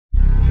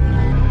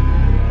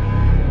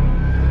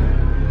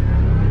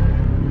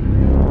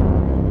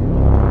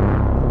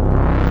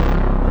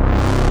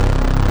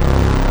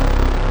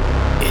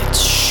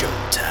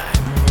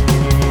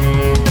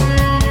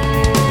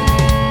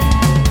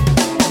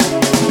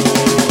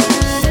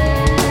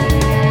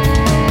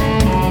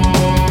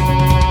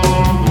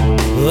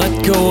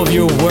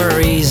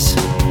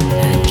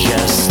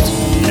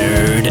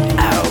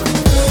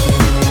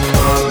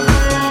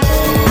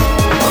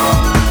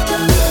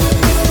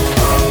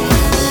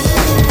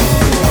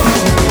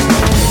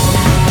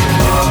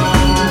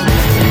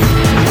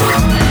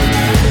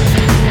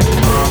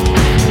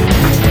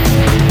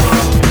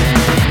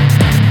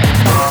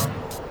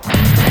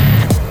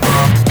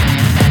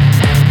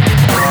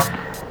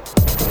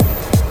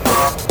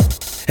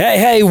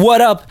Hey,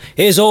 what up?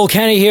 It's old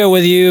Kenny here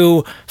with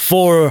you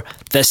for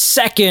the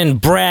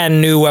second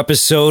brand new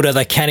episode of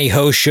the Kenny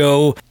Ho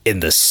Show in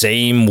the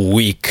same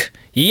week.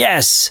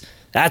 Yes,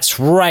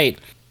 that's right.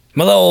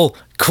 My little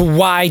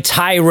Kawhi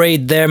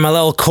tirade there, my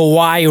little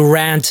Kawhi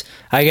rant,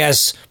 I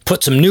guess,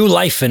 put some new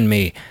life in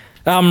me.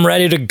 I'm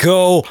ready to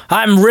go.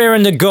 I'm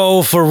raring to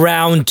go for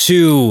round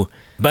 2.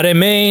 But it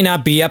may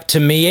not be up to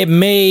me. It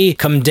may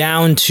come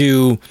down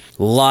to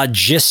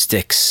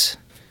logistics.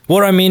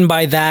 What do I mean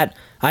by that?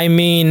 I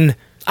mean,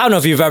 I don't know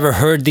if you've ever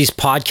heard these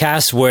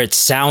podcasts where it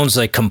sounds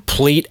like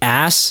complete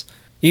ass.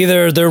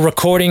 Either they're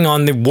recording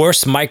on the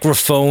worst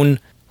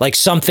microphone, like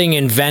something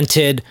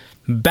invented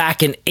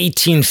back in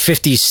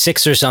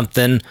 1856 or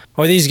something,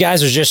 or these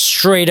guys are just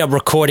straight up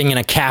recording in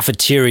a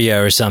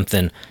cafeteria or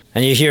something.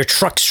 And you hear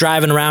trucks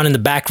driving around in the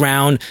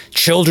background,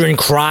 children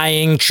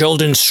crying,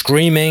 children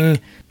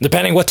screaming.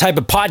 Depending what type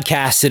of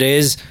podcast it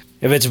is,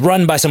 if it's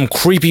run by some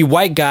creepy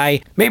white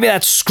guy, maybe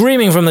that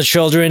screaming from the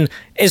children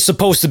is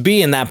supposed to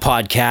be in that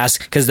podcast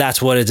because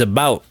that's what it's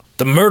about.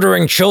 The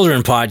Murdering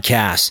Children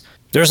podcast.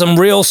 There's some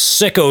real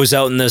sickos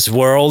out in this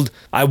world.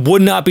 I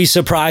would not be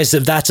surprised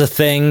if that's a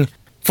thing.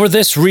 For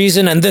this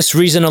reason and this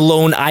reason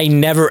alone, I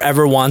never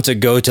ever want to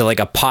go to like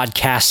a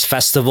podcast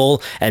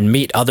festival and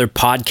meet other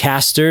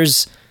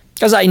podcasters.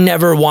 Because I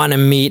never want to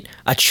meet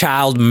a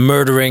child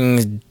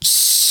murdering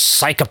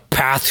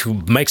psychopath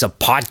who makes a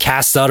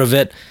podcast out of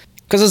it.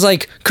 Because it's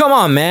like, come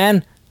on,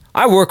 man.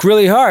 I work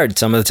really hard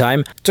some of the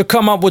time to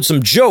come up with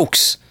some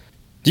jokes.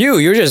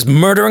 You're just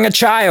murdering a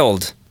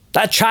child.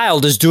 That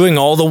child is doing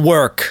all the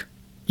work.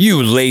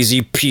 You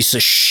lazy piece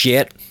of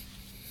shit.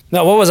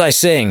 Now, what was I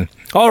saying?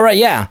 All right,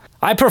 yeah.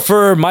 I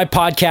prefer my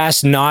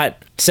podcast not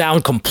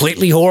sound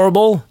completely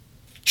horrible.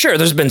 Sure,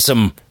 there's been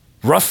some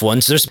rough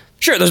ones. There's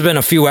been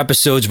a few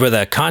episodes where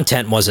the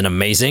content wasn't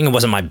amazing. It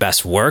wasn't my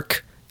best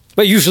work.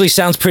 But it usually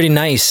sounds pretty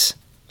nice.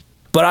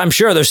 But I'm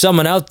sure there's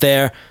someone out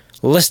there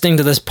listening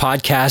to this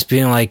podcast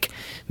being like,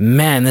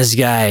 man, this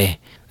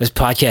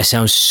podcast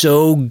sounds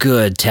so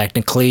good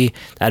technically.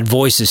 That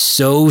voice is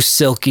so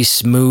silky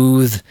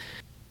smooth,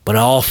 but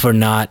all for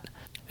naught.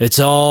 It's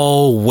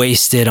all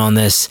wasted on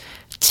this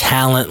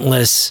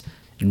talentless,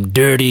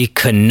 dirty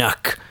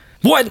Canuck.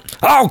 What?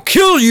 I'll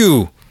kill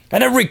you!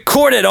 And then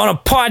record it on a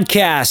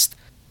podcast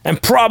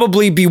and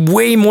probably be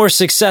way more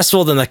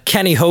successful than the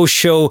Kenny Ho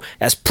Show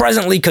as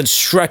presently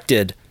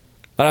constructed.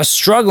 But I was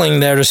struggling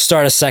there to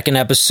start a second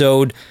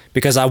episode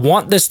because I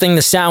want this thing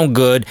to sound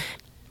good,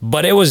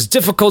 but it was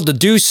difficult to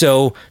do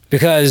so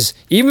because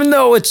even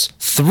though it's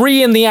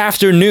 3 in the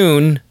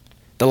afternoon,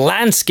 the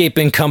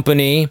landscaping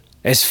company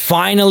is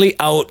finally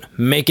out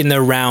making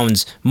their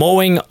rounds,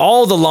 mowing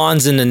all the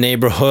lawns in the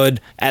neighborhood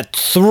at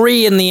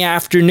 3 in the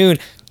afternoon.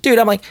 Dude,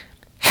 I'm like,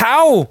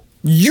 how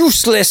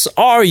useless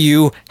are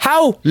you?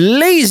 How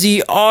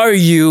lazy are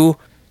you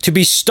to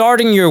be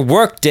starting your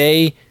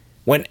workday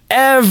when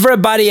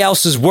everybody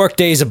else's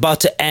workday is about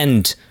to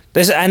end?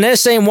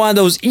 This ain't one of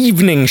those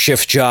evening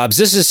shift jobs.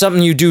 This is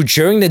something you do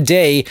during the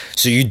day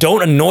so you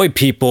don't annoy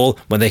people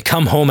when they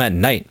come home at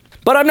night.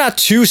 But I'm not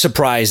too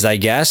surprised, I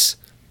guess,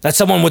 that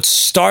someone would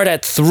start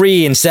at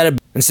 3 instead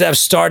of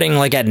starting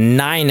like at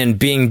 9 and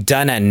being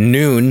done at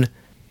noon.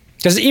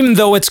 Because even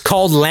though it's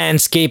called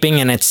landscaping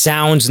and it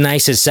sounds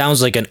nice, it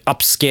sounds like an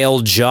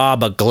upscale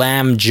job, a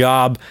glam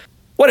job,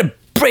 what it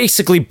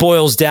basically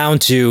boils down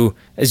to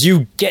is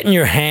you getting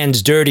your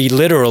hands dirty,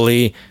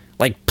 literally,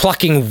 like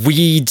plucking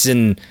weeds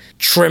and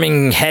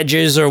trimming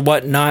hedges or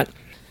whatnot.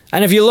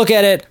 And if you look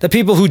at it, the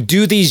people who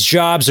do these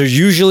jobs are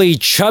usually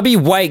chubby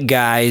white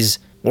guys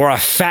or a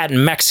fat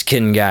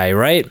Mexican guy,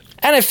 right?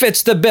 And it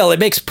fits the bill. It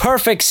makes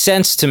perfect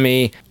sense to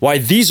me why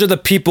these are the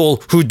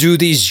people who do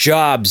these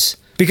jobs.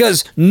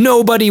 Because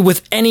nobody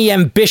with any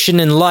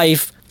ambition in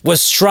life would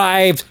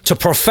strive to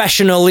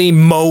professionally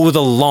mow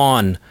the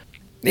lawn.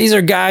 These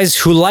are guys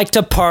who like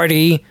to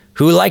party,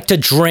 who like to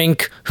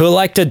drink, who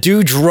like to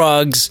do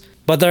drugs,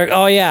 but they're,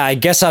 oh yeah, I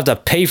guess I have to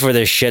pay for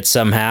this shit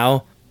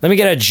somehow. Let me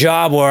get a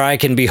job where I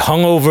can be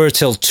hungover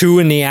till 2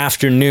 in the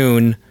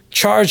afternoon,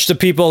 charge the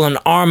people an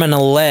arm and a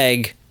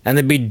leg, and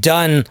they'd be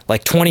done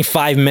like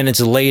 25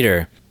 minutes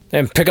later,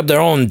 and pick up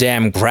their own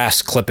damn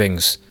grass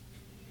clippings.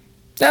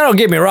 Now, don't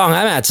get me wrong,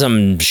 I'm at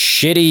some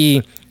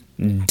shitty,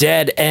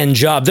 dead-end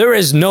job. There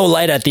is no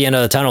light at the end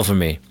of the tunnel for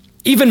me.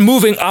 Even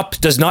moving up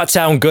does not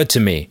sound good to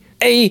me.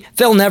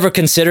 They'll never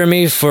consider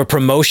me for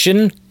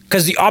promotion,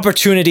 because the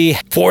opportunity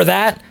for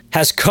that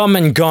has come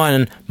and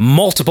gone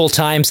multiple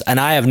times,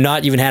 and I have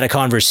not even had a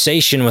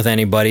conversation with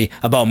anybody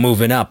about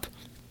moving up.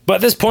 But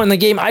at this point in the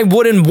game, I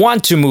wouldn't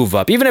want to move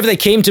up. Even if they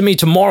came to me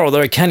tomorrow,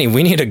 they're like, Kenny,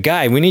 we need a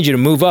guy. We need you to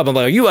move up. I'm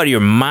like, are you out of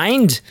your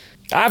mind?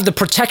 I have the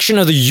protection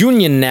of the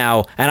union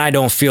now, and I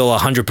don't feel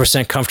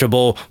 100%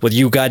 comfortable with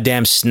you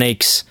goddamn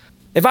snakes.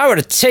 If I were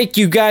to take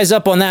you guys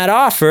up on that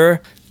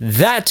offer,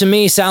 that to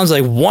me sounds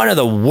like one of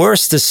the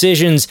worst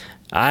decisions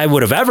I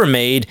would have ever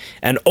made,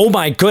 and oh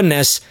my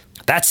goodness,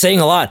 that's saying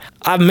a lot.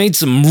 I've made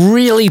some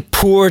really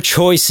poor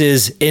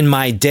choices in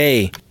my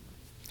day.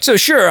 So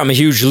sure, I'm a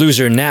huge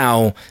loser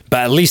now, but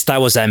at least I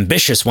was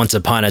ambitious once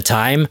upon a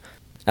time.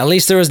 At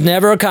least there was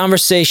never a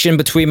conversation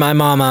between my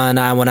mama and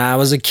I when I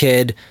was a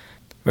kid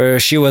where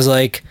she was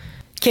like,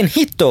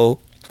 Kenhito,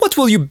 what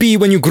will you be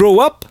when you grow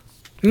up?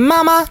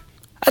 Mama,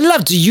 I'd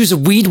love to use a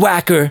weed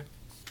whacker.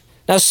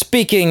 Now,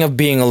 speaking of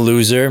being a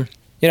loser,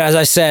 as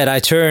I said, I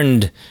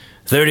turned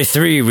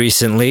 33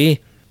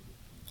 recently.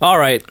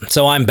 Alright,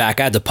 so I'm back.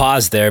 I had to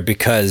pause there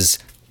because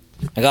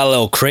I got a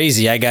little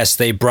crazy. I guess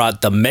they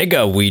brought the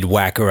mega weed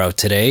whacker out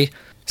today.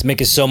 It's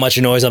making so much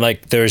noise. I'm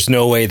like, there's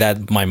no way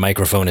that my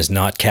microphone is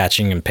not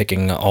catching and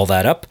picking all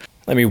that up.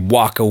 Let me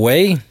walk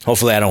away.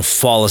 Hopefully I don't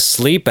fall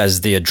asleep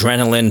as the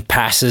adrenaline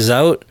passes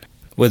out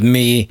with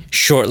me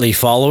shortly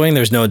following.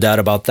 There's no doubt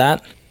about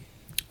that.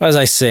 What was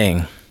I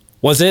saying?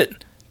 Was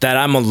it that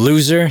I'm a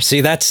loser?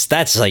 See,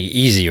 that's like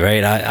easy,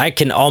 right? I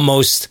can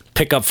almost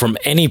pick up from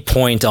any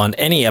point on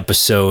any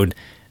episode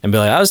and be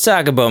like, I was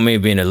talking about me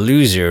being a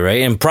loser,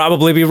 right? And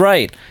probably be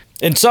right.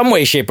 In some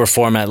way, shape, or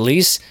form, at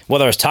least.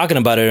 Whether I was talking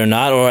about it or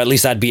not, or at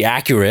least I'd be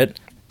accurate.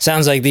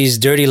 Sounds like these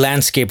dirty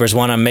landscapers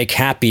want to make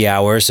happy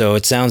hour, so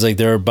it sounds like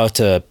they're about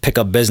to pick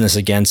up business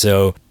again,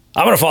 so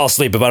I'm going to fall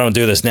asleep if I don't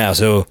do this now.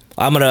 So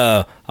I'm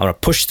gonna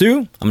push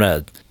through. I'm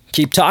going to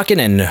keep talking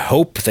and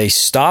hope they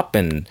stop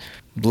and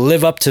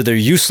live up to their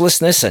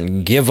uselessness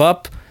and give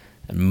up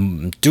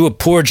and do a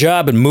poor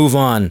job and move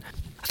on.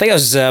 I think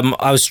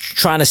I was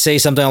trying to say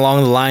something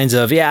along the lines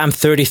of, yeah, I'm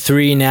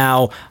 33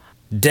 now,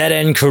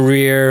 dead-end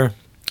career,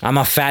 I'm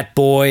a fat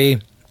boy,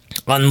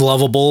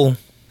 unlovable.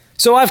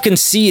 So I've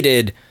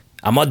conceded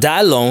I'm gonna die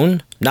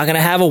alone, not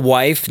gonna have a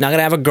wife, not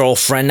gonna have a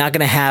girlfriend, not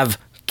gonna have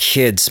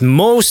kids.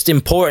 Most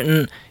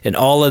important in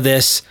all of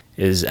this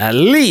is at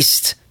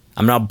least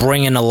I'm not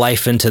bringing a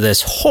life into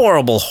this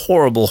horrible,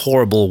 horrible,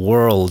 horrible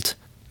world.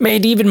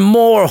 Made even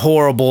more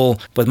horrible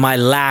with my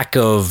lack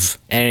of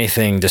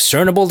anything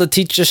discernible to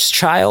teach this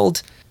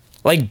child.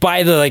 Like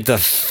by the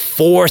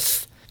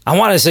fourth, I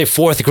want to say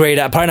fourth grade,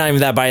 probably not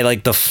even that, by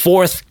like the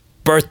fourth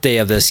birthday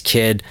of this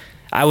kid,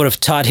 I would have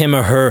taught him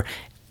or her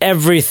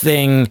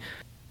everything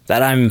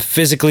that I'm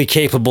physically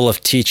capable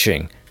of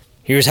teaching.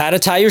 Here's how to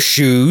tie your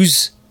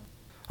shoes.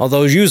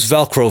 Although use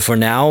Velcro for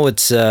now,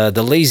 it's the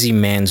lazy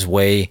man's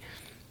way.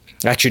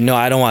 Actually, no,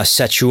 I don't want to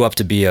set you up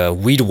to be a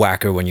weed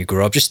whacker when you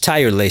grow up. Just tie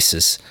your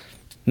laces.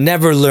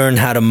 Never learn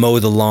how to mow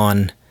the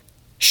lawn.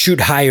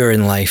 Shoot higher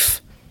in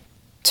life.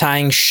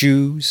 Tying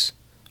shoes.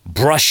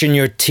 Brushing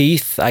your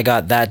teeth. I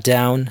got that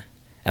down.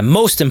 And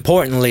most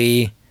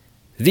importantly,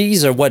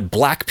 these are what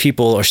black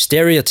people are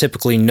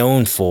stereotypically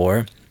known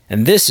for.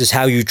 And this is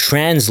how you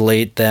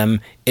translate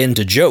them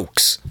into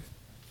jokes.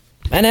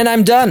 And then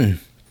I'm done.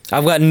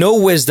 I've got no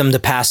wisdom to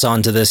pass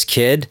on to this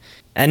kid.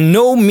 And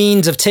no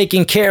means of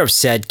taking care of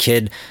said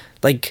kid.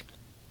 Like,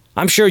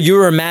 I'm sure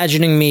you're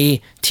imagining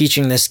me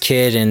teaching this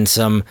kid in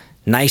some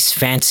nice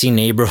fancy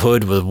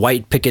neighborhood with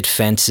white picket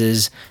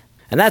fences.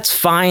 And that's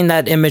fine,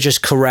 that image is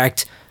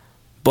correct.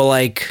 But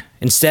like,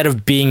 instead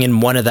of being in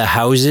one of the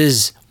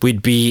houses,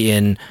 we'd be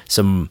in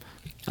some,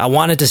 I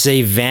wanted to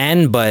say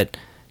van, but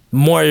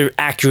more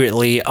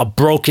accurately, a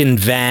broken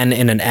van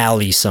in an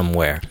alley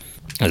somewhere.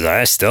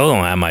 I still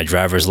don't have my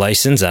driver's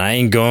license, and I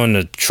ain't going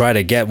to try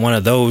to get one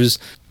of those.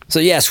 So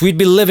yes, we'd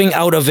be living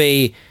out of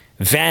a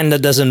van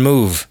that doesn't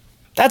move.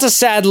 That's a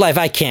sad life.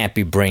 I can't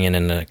be bringing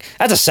in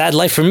that's a sad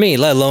life for me,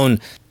 let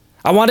alone,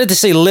 I wanted to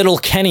say little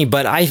Kenny,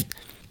 but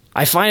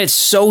I find it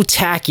so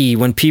tacky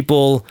when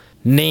people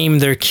name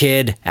their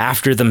kid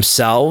after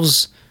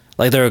themselves.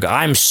 Like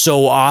I'm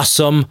so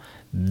awesome,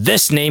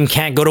 this name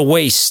can't go to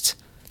waste.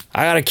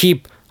 I gotta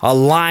keep a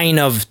line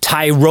of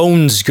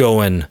Tyrones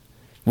going.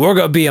 We're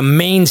going to be a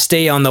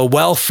mainstay on the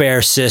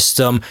welfare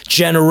system,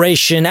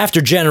 generation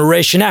after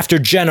generation after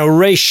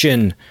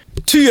generation.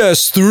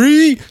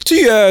 TS3,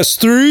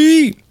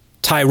 TS3.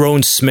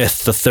 Tyrone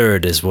Smith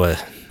III is what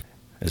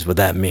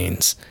that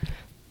means.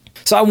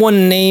 So I want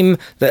to name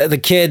the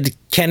kid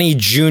Kenny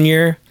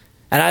Jr.,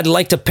 and I'd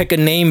like to pick a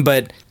name,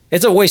 but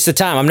it's a waste of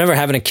time. I'm never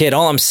having a kid.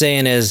 All I'm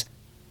saying is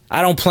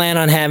I don't plan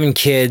on having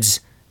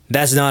kids.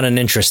 That's not an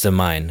interest of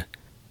mine.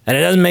 And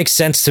it doesn't make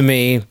sense to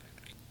me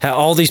how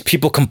all these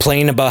people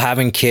complain about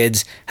having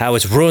kids, how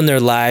it's ruined their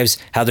lives,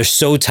 how they're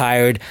so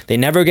tired, they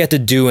never get to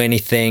do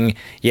anything,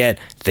 yet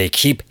they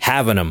keep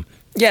having them.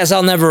 Yes,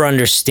 I'll never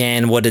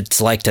understand what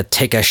it's like to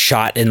take a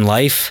shot in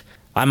life.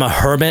 I'm a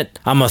hermit.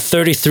 I'm a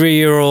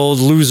 33-year-old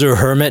loser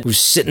hermit who's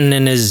sitting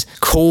in his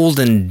cold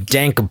and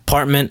dank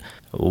apartment,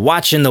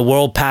 watching the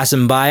world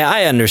passing by.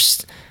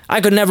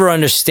 I could never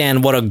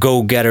understand what a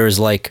go-getter is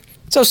like.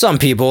 So some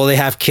people, they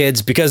have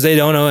kids because they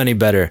don't know any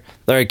better.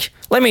 They're like,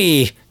 let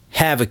me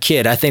have a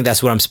kid. I think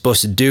that's what I'm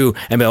supposed to do.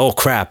 And be, oh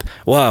crap,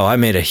 wow, I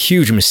made a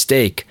huge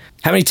mistake.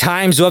 How many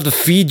times do I have to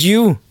feed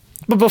you?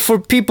 But for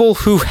people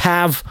who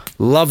have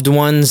loved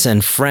ones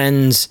and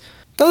friends,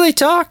 don't they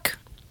talk?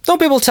 Don't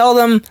people tell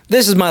them,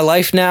 this is my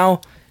life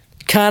now?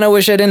 Kinda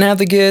wish I didn't have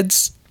the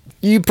kids.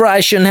 You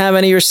probably shouldn't have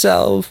any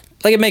yourself.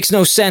 Like, it makes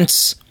no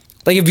sense.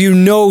 Like, if you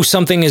know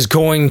something is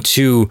going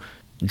to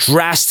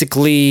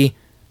drastically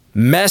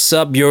mess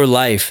up your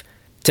life,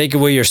 take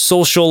away your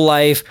social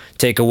life,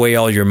 take away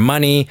all your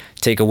money,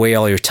 take away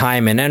all your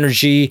time and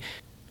energy,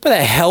 Why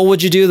the hell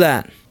would you do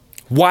that?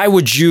 Why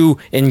would you,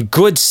 in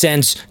good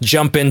sense,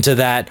 jump into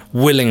that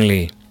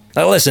willingly?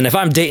 Now listen, if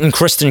I'm dating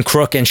Kristen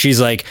Crook and she's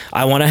like,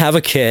 I want to have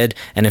a kid,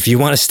 and if you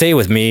want to stay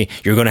with me,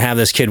 you're going to have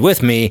this kid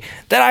with me,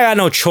 then I got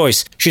no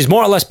choice. She's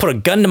more or less put a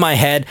gun to my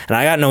head, and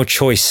I got no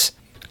choice.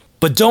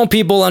 But don't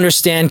people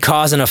understand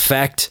cause and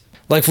effect?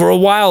 Like for a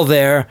while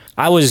there,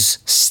 I was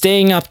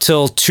staying up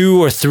till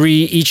 2 or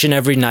 3 each and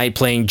every night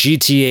playing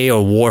GTA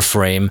or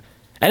Warframe,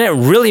 and it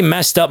really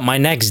messed up my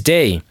next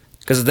day.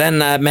 Because then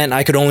that meant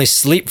I could only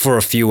sleep for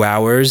a few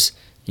hours,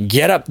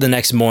 get up the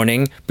next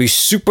morning, be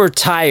super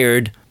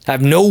tired,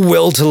 have no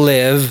will to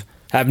live,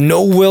 have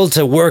no will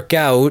to work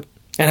out,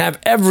 and have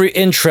every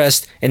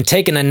interest in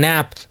taking a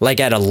nap like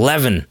at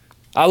 11.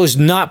 I was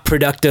not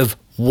productive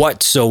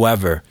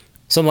whatsoever.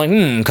 So I'm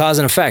like, cause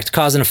and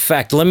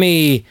effect.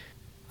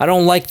 I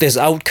don't like this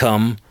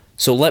outcome,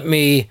 so let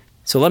me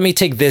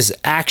take this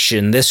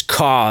action, this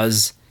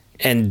cause,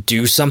 and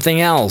do something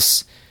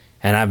else.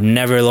 And I've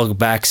never looked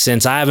back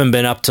since. I haven't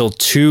been up till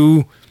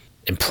 2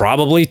 in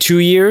probably 2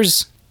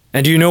 years.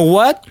 And do you know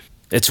what?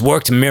 It's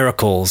worked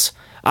miracles.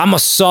 I'm a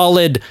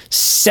solid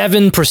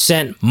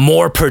 7%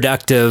 more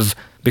productive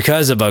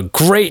because of a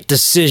great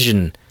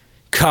decision,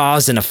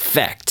 cause and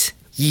effect.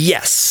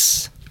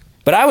 Yes.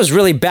 But I was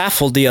really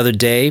baffled the other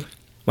day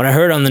when I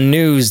heard on the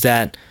news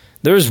that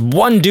there's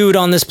one dude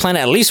on this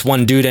planet, at least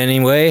one dude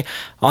anyway,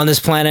 on this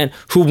planet,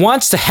 who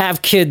wants to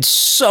have kids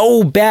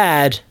so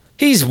bad,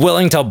 he's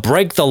willing to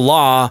break the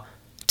law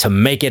to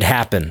make it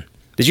happen.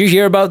 Did you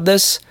hear about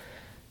this?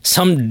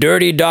 Some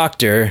dirty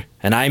doctor,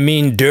 and I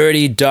mean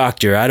dirty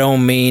doctor, I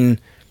don't mean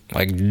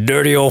like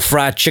dirty old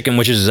fried chicken,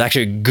 which is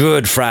actually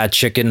good fried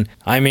chicken.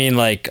 I mean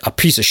like a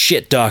piece of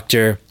shit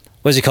doctor.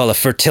 What does he call a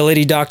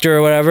fertility doctor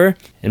or whatever?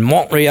 In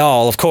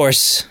Montreal, of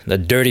course, the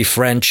dirty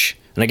French.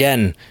 And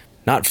again,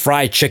 not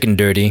fried chicken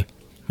dirty.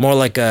 More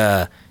like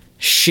a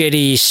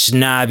shitty,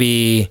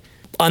 snobby,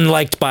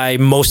 unliked by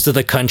most of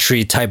the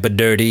country type of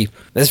dirty.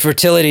 This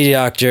fertility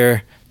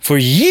doctor, for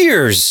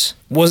years,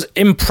 was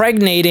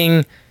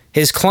impregnating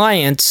his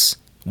clients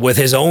with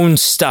his own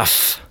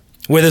stuff.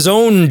 With his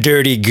own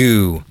dirty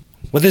goo.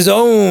 With his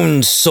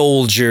own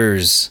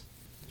soldiers.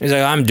 He's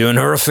like, I'm doing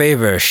her a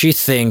favor. She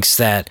thinks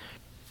that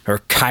her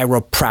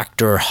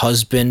chiropractor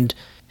husband,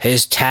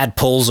 his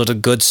tadpoles are the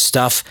good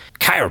stuff.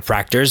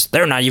 Chiropractors,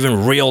 they're not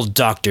even real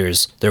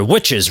doctors. They're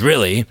witches,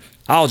 really.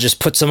 I'll just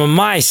put some of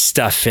my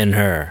stuff in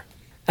her.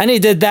 And he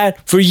did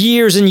that for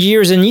years and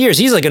years and years.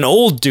 He's like an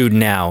old dude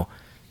now.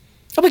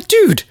 I'm like,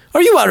 dude,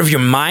 are you out of your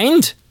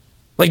mind?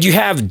 Like you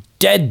have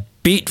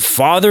deadbeat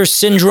father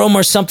syndrome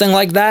or something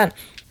like that?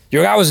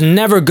 I was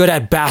never good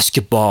at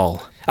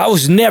basketball. I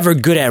was never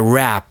good at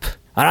rap.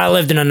 And I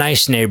lived in a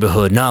nice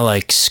neighborhood, not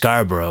like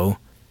Scarborough.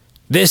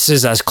 This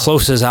is as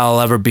close as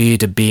I'll ever be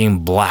to being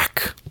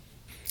black.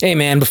 Hey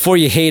man, before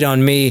you hate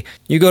on me,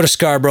 you go to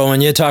Scarborough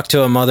and you talk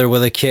to a mother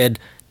with a kid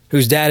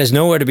whose dad is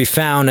nowhere to be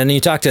found, and then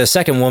you talk to a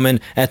second woman,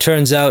 and it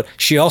turns out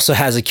she also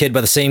has a kid by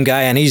the same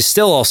guy, and he's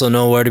still also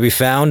nowhere to be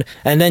found,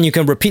 and then you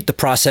can repeat the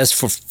process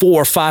for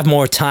 4 or 5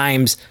 more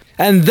times,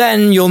 and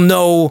then you'll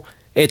know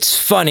it's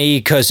funny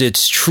because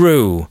it's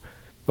true.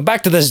 But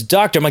back to this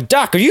doctor, I'm like,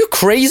 Doc, are you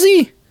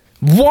crazy?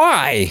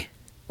 Why?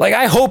 Like,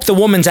 I hope the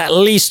woman's at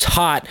least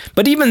hot,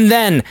 but even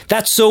then,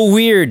 that's so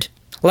weird.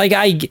 Like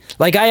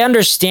I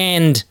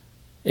understand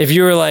if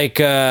you're like,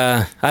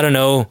 I don't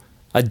know,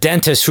 a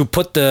dentist who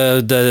put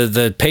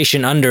the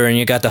patient under and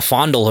you got to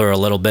fondle her a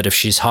little bit if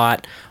she's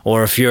hot,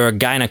 or if you're a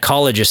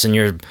gynecologist and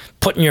you're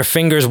putting your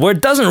fingers where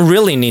it doesn't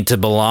really need to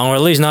belong, or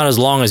at least not as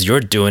long as you're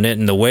doing it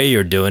and the way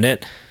you're doing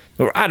it.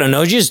 Or I don't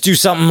know, just do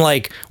something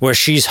like where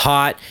she's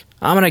hot.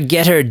 I'm going to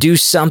get her to do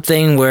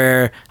something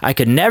where I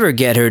could never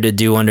get her to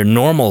do under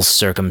normal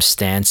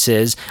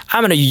circumstances.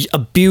 I'm going to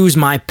abuse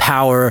my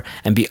power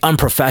and be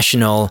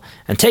unprofessional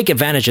and take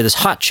advantage of this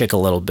hot chick a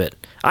little bit.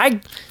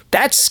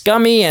 That's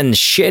scummy and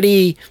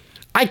shitty.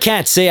 I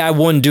can't say I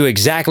wouldn't do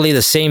exactly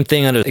the same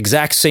thing under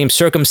exact same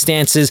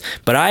circumstances,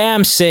 but I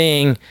am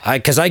saying,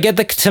 because I get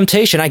the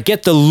temptation, I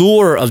get the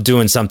lure of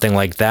doing something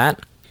like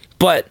that.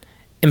 But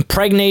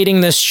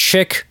impregnating this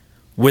chick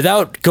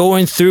without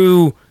going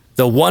through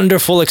the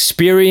wonderful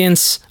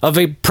experience of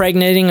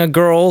impregnating a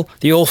girl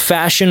the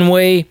old-fashioned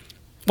way,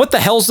 what the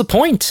hell's the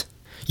point?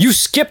 You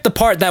skip the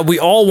part that we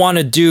all want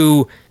to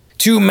do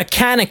to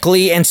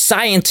mechanically and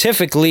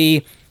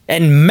scientifically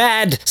and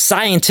mad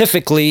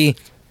scientifically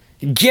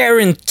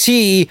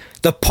guarantee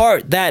the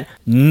part that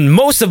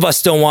most of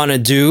us don't want to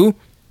do,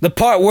 the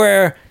part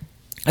where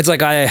it's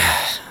like, I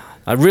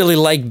really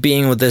like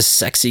being with this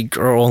sexy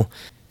girl.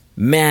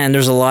 Man,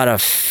 there's a lot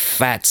of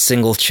fat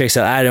single chicks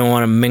that I don't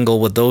want to mingle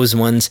with those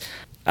ones.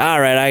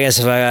 Alright, I guess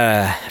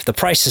if the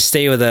price to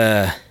stay with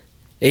a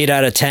 8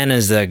 out of 10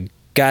 is the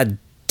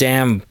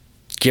goddamn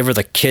give her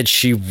the kid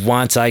she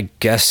wants, I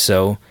guess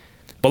so.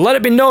 But let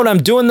it be known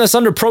I'm doing this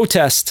under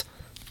protest.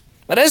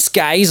 But this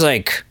guy, he's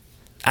like,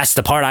 that's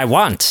the part I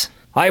want.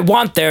 I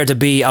want there to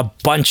be a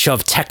bunch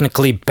of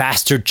technically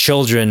bastard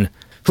children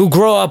who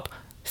grow up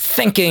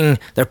thinking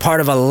they're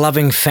part of a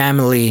loving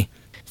family,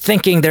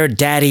 thinking their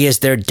daddy is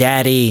their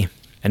daddy,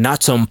 and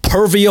not some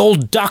pervy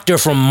old doctor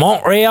from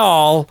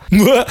Montreal.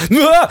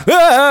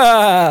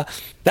 That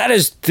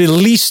is the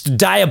least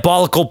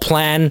diabolical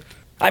plan.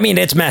 I mean,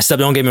 it's messed up,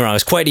 don't get me wrong,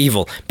 it's quite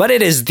evil, but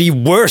it is the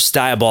worst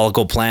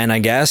diabolical plan, I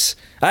guess,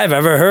 I've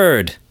ever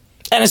heard.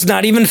 And it's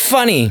not even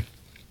funny.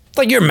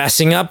 Like, you're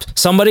messing up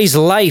somebody's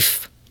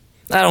life.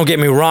 Now, don't get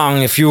me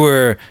wrong, if you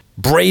were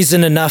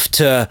brazen enough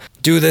to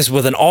do this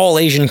with an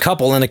all-Asian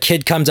couple and a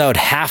kid comes out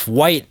half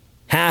white,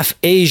 half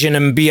Asian,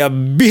 and be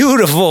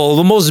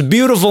the most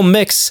beautiful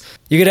mix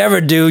you could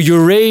ever do,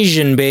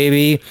 Eurasian,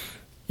 baby.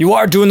 You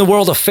are doing the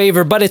world a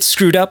favor, but it's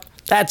screwed up.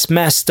 That's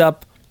messed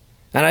up.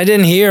 And I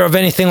didn't hear of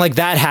anything like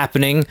that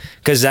happening,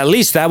 because at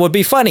least that would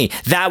be funny.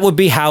 That would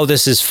be how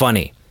this is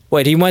funny.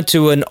 Wait, he went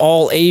to an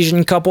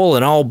all-Asian couple,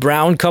 an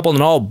all-brown couple,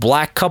 an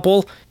all-black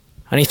couple,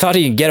 and he thought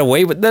he could get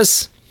away with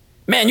this?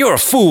 Man, you're a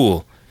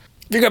fool.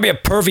 If you're gonna be a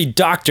pervy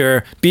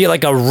doctor, be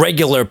like a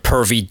regular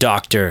pervy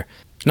doctor.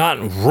 Not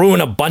ruin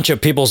a bunch of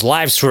people's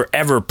lives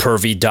forever,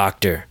 pervy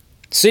doctor.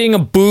 Seeing a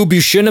boob you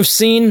shouldn't have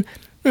seen?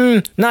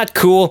 Not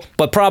cool,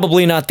 but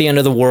probably not the end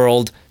of the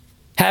world.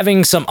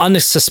 Having some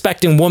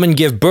unsuspecting woman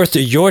give birth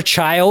to your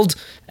child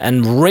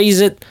and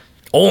raise it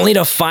only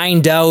to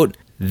find out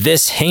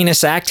this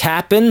heinous act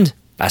happened?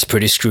 That's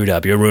pretty screwed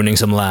up. You're ruining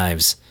some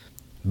lives.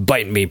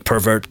 Bite me,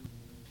 pervert.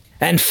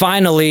 And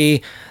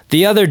finally,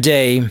 the other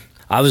day,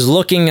 I was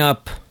looking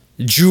up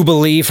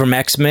Jubilee from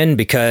X-Men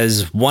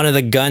because one of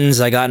the guns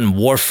I got in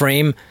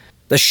Warframe,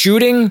 the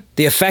shooting,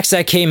 the effects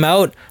that came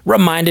out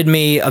reminded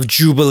me of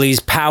Jubilee's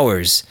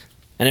powers.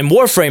 And in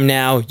Warframe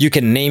now, you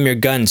can name your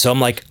gun. So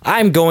I'm like,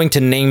 I'm going to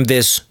name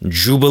this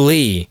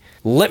Jubilee.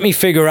 Let me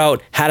figure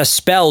out how to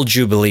spell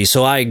Jubilee.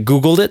 So I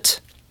Googled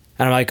it.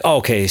 And I'm like,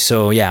 okay,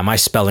 so yeah, my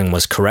spelling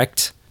was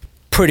correct.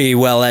 Pretty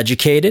well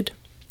educated.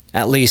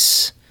 At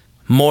least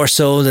more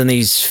so than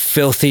these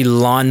filthy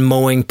lawn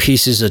mowing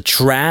pieces of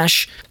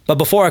trash. But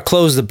before I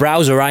closed the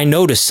browser, I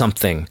noticed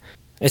something.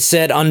 It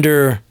said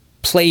under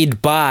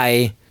played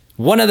by,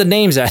 one of the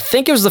names, I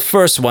think it was the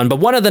first one, but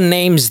one of the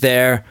names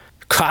there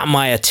caught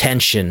my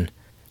attention.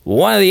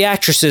 One of the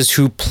actresses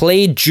who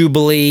played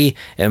Jubilee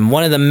in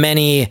one of the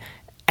many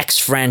X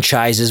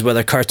franchises,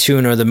 whether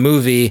cartoon or the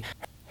movie,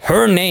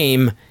 her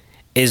name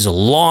is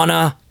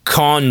Lana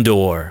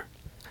Condor.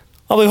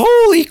 I'm like,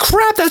 holy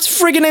crap,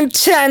 that's friggin'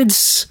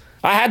 intense.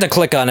 I had to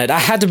click on it. I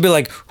had to be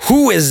like,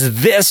 who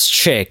is this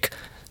chick?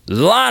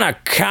 Lana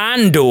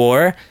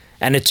Condor.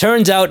 And it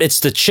turns out it's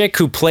the chick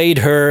who played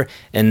her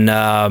in,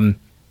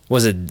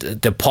 was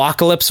it the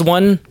Apocalypse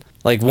one?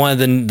 Like one of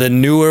the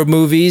newer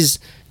movies.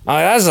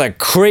 That's the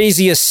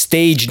craziest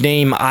stage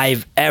name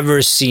I've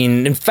ever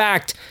seen. In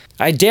fact,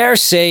 I dare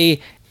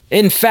say,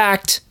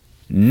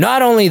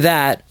 not only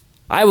that,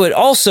 I would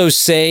also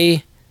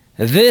say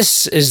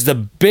this is the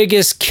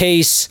biggest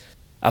case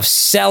of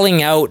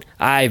selling out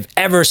I've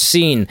ever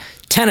seen.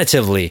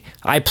 Tentatively,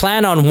 I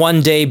plan on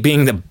one day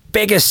being the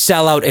biggest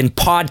sellout in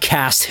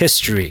podcast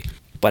history.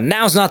 But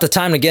now's not the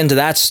time to get into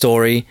that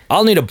story.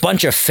 I'll need a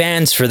bunch of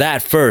fans for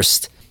that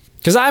first.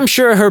 Because I'm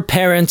sure her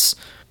parents,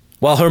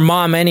 well, her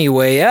mom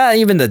anyway,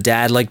 even the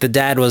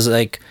dad was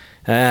like,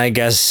 I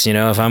guess,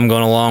 if I'm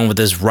going along with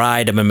this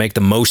ride, I'm going to make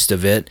the most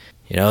of it.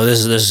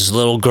 This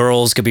little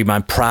girl's going to be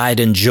my pride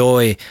and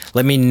joy.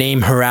 Let me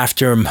name her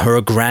after her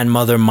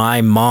grandmother,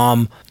 my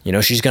mom.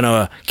 She's going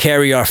to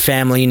carry our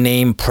family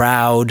name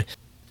proud.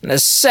 And the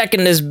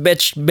second this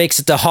bitch makes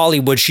it to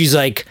Hollywood, she's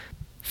like,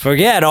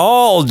 forget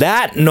all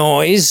that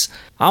noise.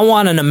 I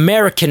want an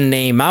American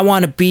name. I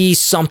want to be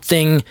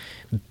something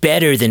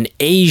better than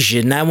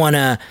Asian. I want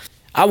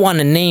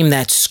a name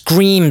that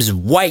screams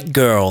white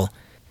girl.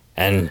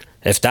 And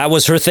if that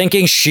was her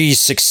thinking, she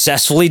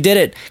successfully did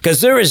it.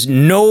 Because there is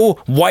no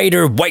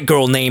whiter white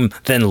girl name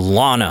than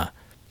Lana.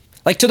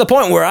 Like, to the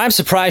point where I'm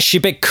surprised she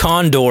picked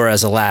Condor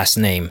as a last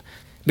name.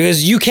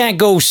 Because you can't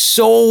go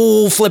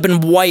so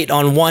flippin' white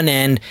on one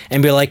end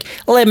and be like,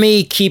 let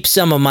me keep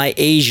some of my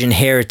Asian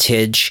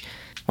heritage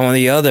on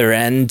the other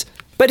end.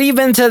 But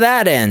even to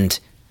that end,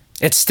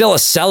 it's still a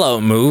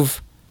sellout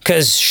move.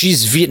 Because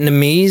she's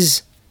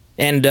Vietnamese.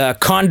 And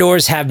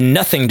condors have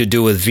nothing to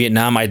do with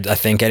Vietnam, I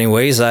think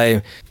anyways.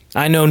 I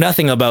know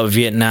nothing about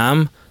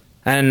Vietnam.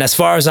 And as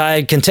far as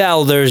I can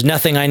tell, there's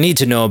nothing I need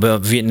to know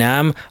about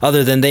Vietnam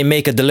other than they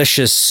make a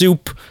delicious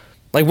soup.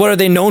 Like, what are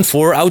they known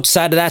for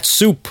outside of that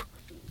soup?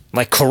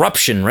 Like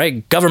corruption,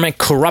 right? Government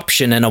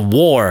corruption and a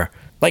war.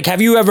 Like,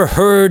 have you ever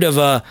heard of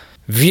a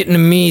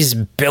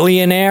Vietnamese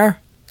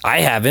billionaire? I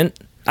haven't.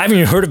 I haven't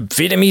even heard of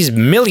Vietnamese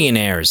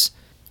millionaires.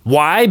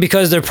 Why?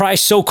 Because they're probably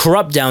so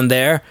corrupt down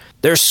there.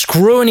 They're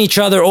screwing each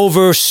other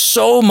over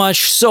so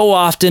much, so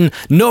often.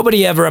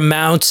 Nobody ever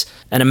amounts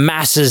and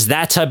amasses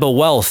that type of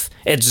wealth.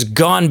 It's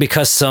gone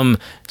because some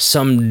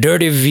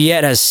dirty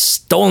Viet has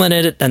stolen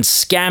it and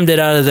scammed it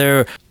out of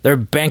their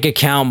bank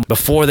account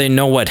before they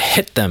know what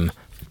hit them.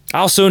 I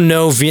also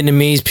know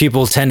Vietnamese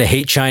people tend to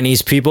hate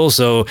Chinese people,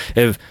 so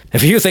if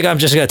you think I'm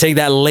just going to take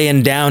that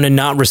laying down and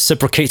not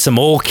reciprocate some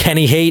old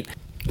Kenny hate,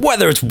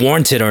 whether it's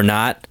warranted or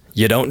not,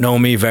 you don't know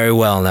me very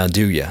well now,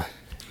 do you?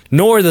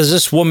 Nor does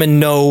this woman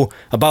know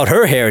about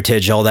her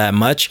heritage all that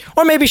much.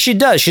 Or maybe she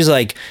does. She's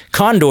like,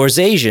 Condor's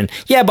Asian.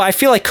 Yeah, but I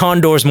feel like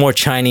Condor's more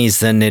Chinese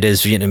than it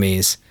is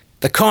Vietnamese.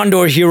 The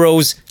Condor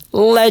heroes,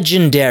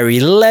 legendary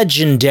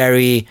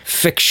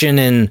fiction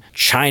in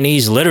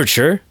Chinese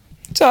literature.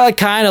 So I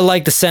kind of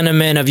like the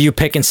sentiment of you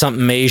picking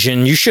something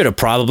Asian. You should have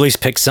probably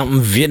picked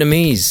something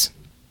Vietnamese.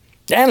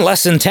 And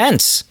less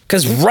intense.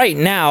 Because right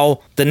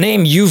now, the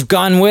name you've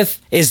gone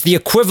with is the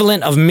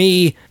equivalent of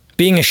me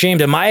being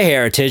ashamed of my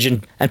heritage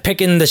and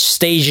picking the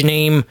stage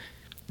name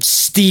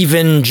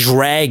Steven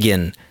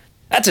Dragon.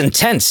 That's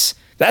intense.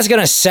 That's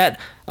going to set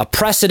a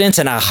precedent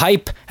and a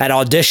hype at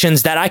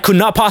auditions that I could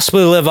not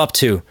possibly live up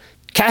to.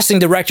 Casting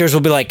directors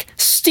will be like,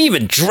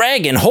 Steven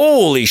Dragon,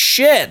 holy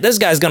shit, this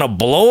guy's going to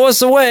blow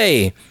us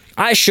away.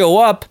 I show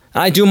up,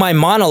 and I do my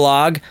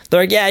monologue.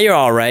 They're like, yeah, you're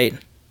all right.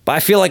 But I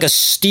feel like a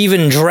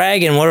Steven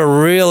Dragon would have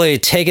really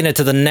taken it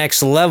to the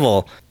next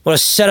level. Would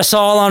have set us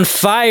all on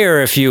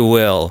fire, if you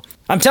will.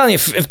 I'm telling you,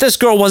 if this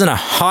girl wasn't a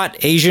hot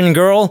Asian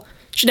girl,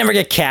 she'd never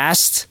get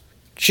cast.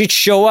 She'd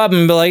show up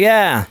and be like,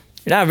 yeah,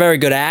 you're not a very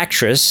good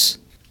actress.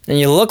 And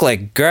you look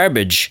like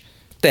garbage.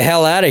 Get the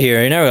hell out of here.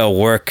 You're never gonna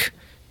work.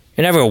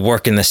 You're never gonna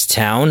work in this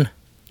town.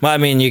 Well, I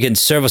mean, you can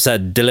serve us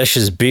that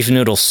delicious beef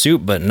noodle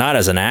soup, but not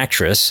as an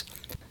actress.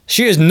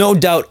 She is no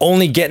doubt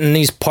only getting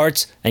these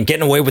parts and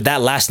getting away with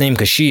that last name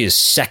because she is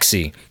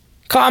sexy.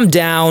 Calm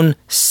down,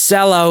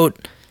 sell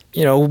out,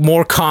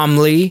 more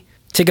calmly.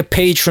 Take a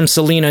page from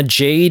Selena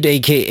Jade,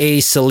 a.k.a.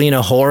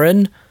 Selena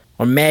Horan,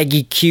 or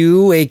Maggie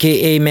Q,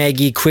 a.k.a.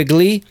 Maggie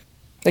Quigley.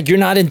 Like, you're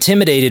not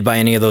intimidated by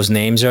any of those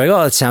names. You're like,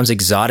 oh, that sounds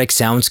exotic,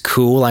 sounds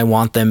cool, I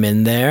want them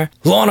in there.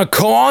 Lana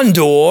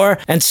Condor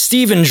and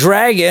Steven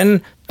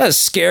Dragon, that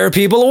scare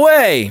people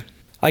away.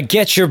 I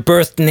get your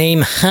birth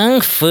name,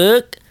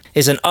 Hangfoot,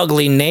 is an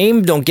ugly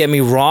name, don't get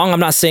me wrong. I'm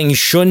not saying you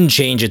shouldn't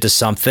change it to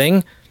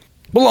something.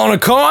 But Lana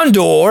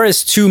Condor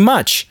is too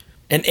much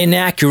and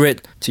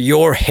inaccurate to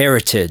your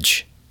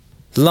heritage.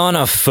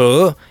 Lana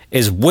Pho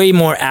is way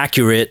more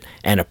accurate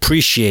and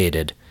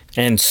appreciated.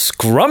 And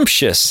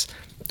scrumptious.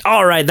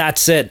 Alright,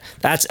 that's it.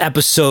 That's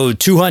episode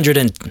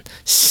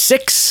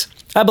 206,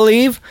 I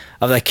believe,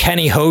 of the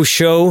Kenny Ho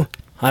Show.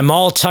 I'm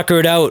all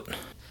tuckered out.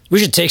 We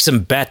should take some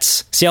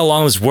bets. See how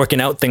long this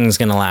working out thing's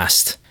gonna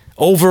last.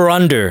 Over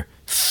under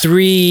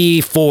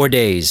 3-4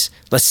 days.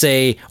 Let's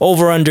say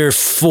over under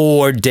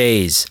 4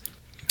 days.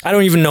 I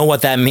don't even know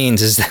what that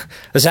means.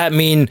 Does that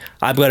mean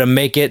I'm going to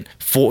make it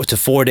 4 to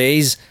 4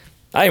 days?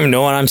 I don't even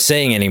know what I'm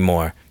saying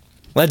anymore.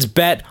 Let's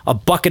bet a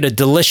bucket of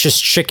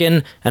delicious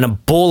chicken and a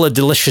bowl of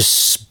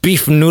delicious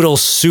beef noodle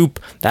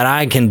soup that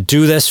I can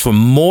do this for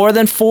more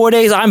than 4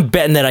 days. I'm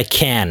betting that I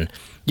can.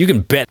 You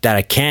can bet that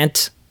I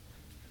can't.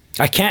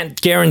 I can't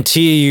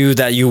guarantee you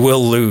that you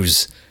will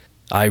lose.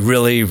 I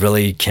really,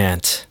 really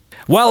can't.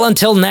 Well,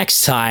 until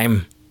next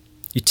time,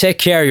 you take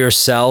care of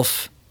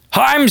yourself.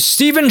 I'm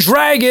Steven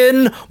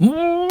Dragon,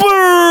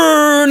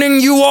 burning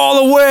you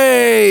all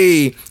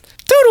away.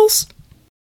 Doodles.